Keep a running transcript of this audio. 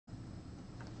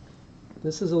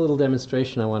This is a little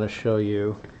demonstration I want to show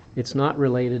you. It's not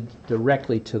related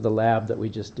directly to the lab that we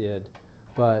just did,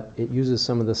 but it uses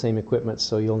some of the same equipment,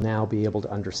 so you'll now be able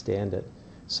to understand it.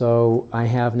 So I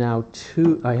have now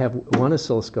one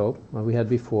oscilloscope, like we had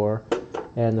before,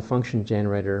 and the function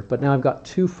generator, but now I've got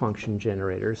two function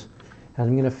generators, and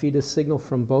I'm going to feed a signal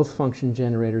from both function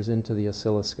generators into the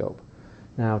oscilloscope.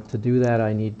 Now to do that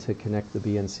I need to connect the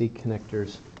BNC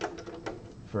connectors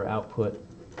for output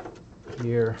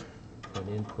here and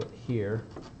input here.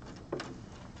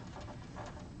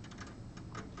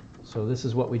 So this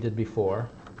is what we did before.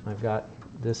 I've got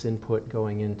this input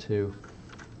going into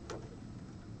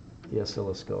the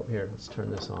oscilloscope. Here, let's turn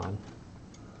this on,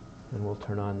 and we'll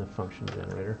turn on the function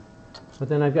generator. But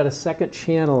then I've got a second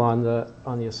channel on the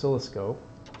oscilloscope,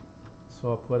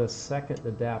 so I'll put a second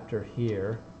adapter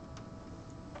here.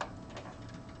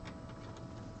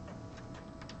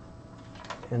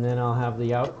 And then I'll have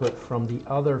the output from the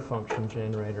other function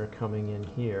generator coming in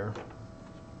here.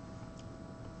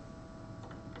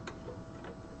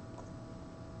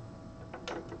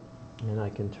 And I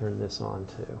can turn this on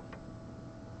too.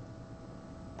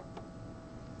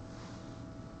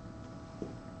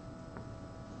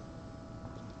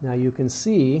 Now you can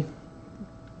see,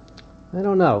 I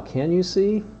don't know, can you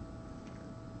see?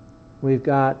 We've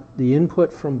got the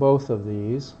input from both of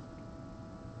these.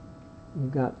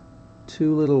 We've got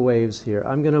two little waves here.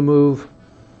 I'm going to move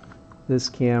this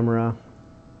camera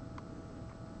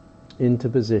into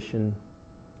position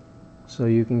so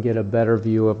you can get a better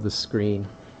view of the screen.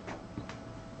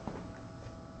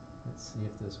 Let's see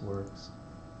if this works.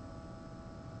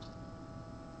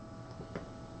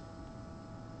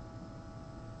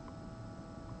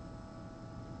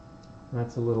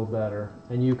 That's a little better.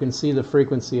 And you can see the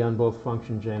frequency on both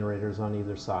function generators on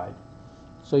either side.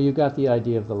 So you've got the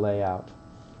idea of the layout.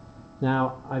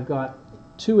 Now I've got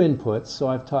two inputs, so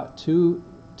I've taught two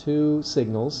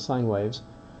signals, sine waves.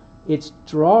 It's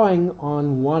drawing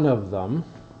on one of them.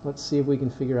 Let's see if we can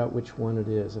figure out which one it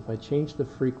is. If I change the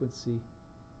frequency,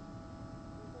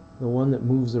 the one that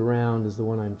moves around is the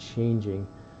one I'm changing.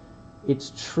 It's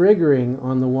triggering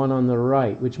on the one on the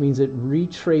right, which means it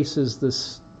retraces the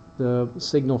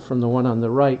signal from the one on the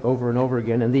right over and over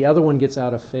again, and the other one gets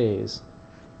out of phase.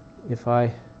 If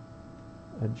I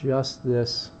adjust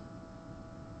this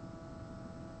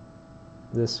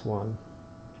one,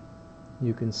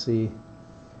 you can see,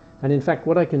 and in fact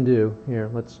what I can do here,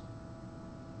 let's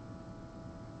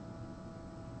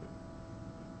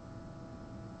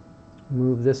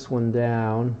move this one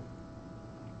down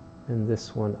and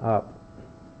this one up.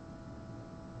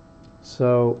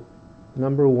 So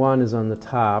number one is on the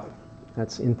top,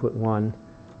 that's input one,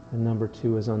 and number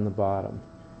two is on the bottom.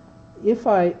 If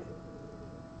I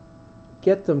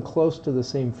get them close to the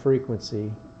same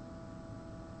frequency,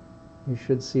 you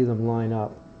should see them line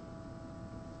up.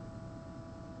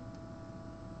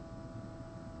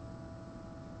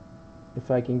 If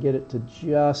I can get it to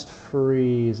just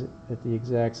freeze at the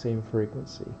exact same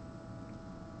frequency,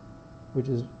 which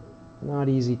is not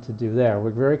easy to do there. We're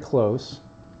very close.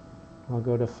 I'll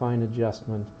go to fine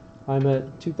adjustment. I'm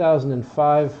at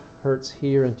 2005 hertz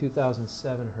here and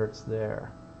 2007 hertz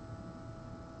there.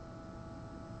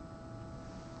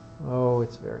 Oh,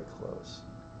 it's very close.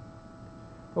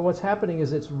 But what's happening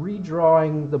is it's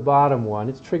redrawing the bottom one.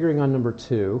 It's triggering on number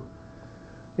two.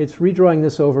 It's redrawing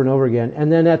this over and over again.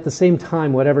 And then at the same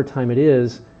time, whatever time it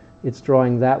is, it's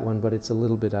drawing that one, but it's a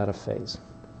little bit out of phase.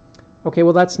 Okay,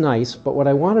 well that's nice, but what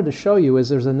I wanted to show you is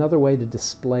there's another way to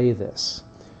display this.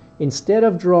 Instead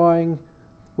of drawing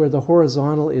where the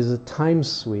horizontal is a time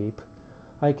sweep,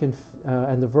 I can,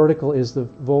 and the vertical is the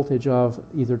voltage of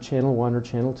either channel 1 or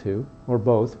channel 2, or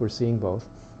both, we're seeing both,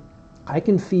 I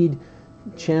can feed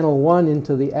channel 1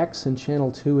 into the X and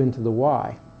channel 2 into the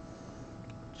Y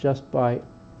just by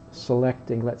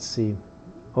selecting, let's see,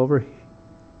 over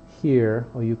here,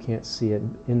 oh you can't see it,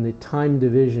 in the time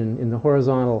division, in the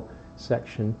horizontal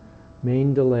section,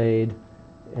 main delayed,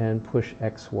 and push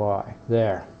XY,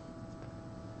 there.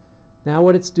 Now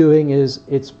what it's doing is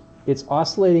it's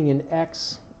oscillating in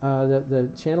X.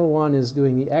 The channel 1 is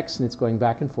doing the X, and it's going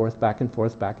back and forth, back and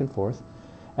forth, back and forth.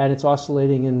 And it's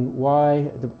oscillating in Y,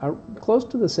 close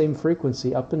to the same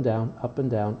frequency, up and down, up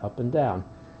and down, up and down.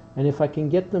 And if I can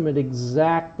get them at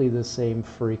exactly the same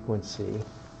frequency,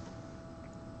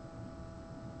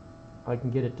 I can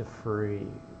get it to freeze.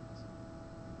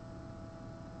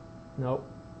 Nope.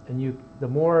 And the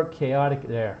more chaotic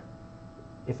there,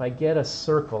 if I get a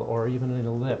circle or even an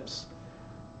ellipse,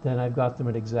 then I've got them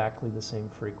at exactly the same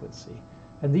frequency.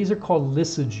 And these are called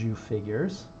Lissajous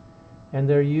figures, and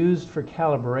they're used for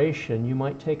calibration. You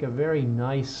might take a very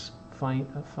nice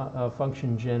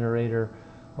function generator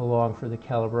along for the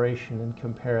calibration and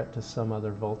compare it to some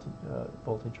other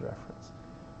voltage reference.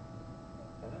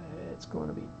 It's going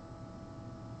to be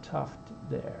tough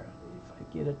there. If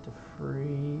I get it to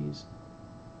freeze,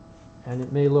 and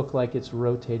it may look like it's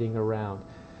rotating around.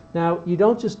 Now, you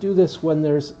don't just do this when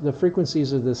the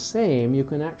frequencies are the same. You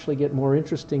can actually get more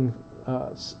interesting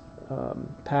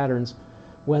patterns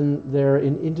when they're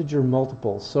in integer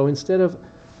multiples. So instead of,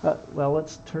 well,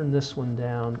 let's turn this one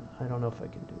down. I don't know if I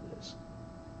can do this.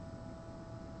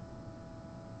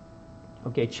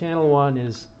 Okay, channel 1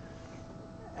 is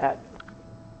at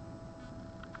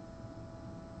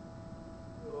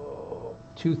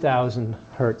 2,000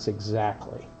 hertz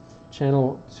exactly.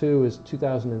 Channel 2 is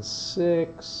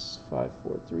 2006,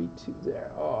 5432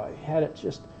 there. Oh, I had it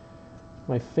just,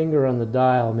 my finger on the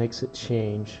dial makes it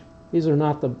change. These are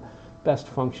not the best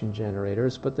function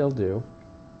generators, but they'll do.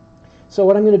 So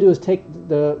what I'm going to do is take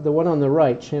the one on the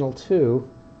right, channel 2,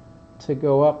 to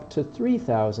go up to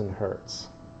 3,000 hertz.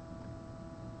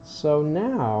 So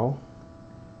now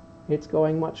it's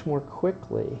going much more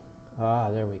quickly.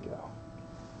 Ah, there we go.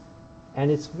 And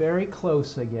it's very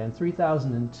close again.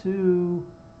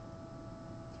 3002,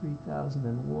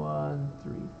 3001,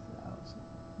 3000.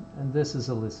 And this is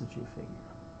a Lissajous figure.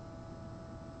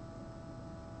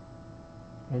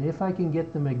 And if I can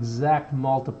get them exact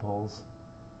multiples,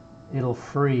 it'll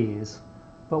freeze.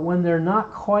 But when they're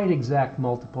not quite exact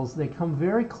multiples, they come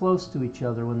very close to each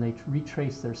other when they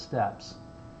retrace their steps.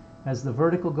 As the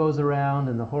vertical goes around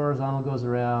and the horizontal goes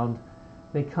around,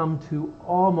 they come to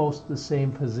almost the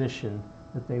same position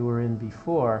that they were in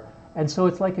before. And so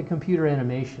it's like a computer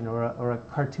animation or a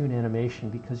cartoon animation,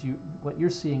 because what you're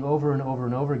seeing over and over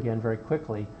and over again very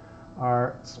quickly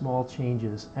are small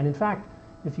changes. And in fact,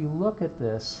 if you look at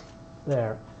this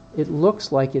there, it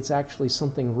looks like it's actually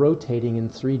something rotating in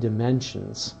 3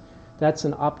 dimensions. That's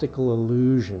an optical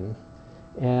illusion.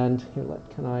 And here,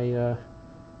 can I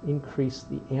increase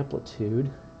the amplitude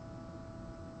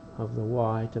of the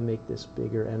Y to make this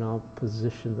bigger, and I'll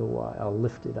position the Y. I'll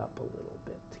lift it up a little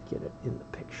bit to get it in the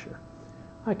picture.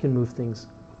 I can move things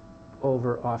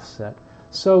over offset.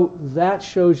 So that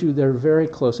shows you they're very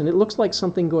close, and it looks like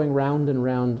something going round and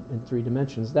round in 3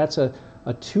 dimensions. That's a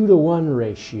 2-to-1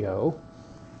 ratio.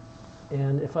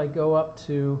 And if I go up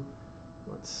to,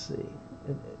 let's see,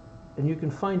 and you can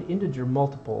find integer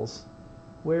multiples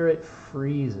where it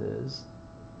freezes.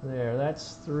 There,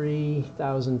 that's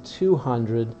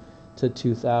 3,200 to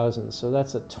 2,000. So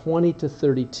that's a 20 to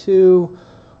 32,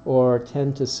 or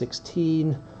 10 to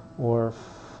 16, or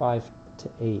 5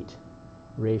 to 8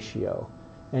 ratio.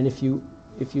 And if you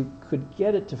could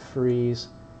get it to freeze,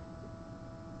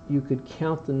 you could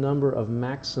count the number of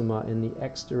maxima in the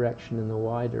x direction and the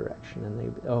y direction, and they,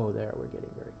 oh, there, we're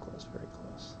getting very close, very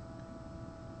close.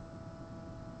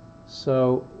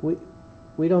 So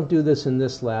we don't do this in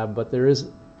this lab, but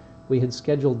we had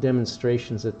scheduled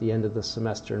demonstrations at the end of the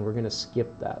semester, and we're going to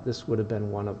skip that. This would have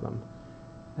been one of them.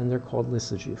 And they're called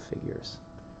Lissajous figures.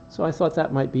 So I thought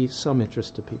that might be some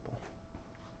interest to people.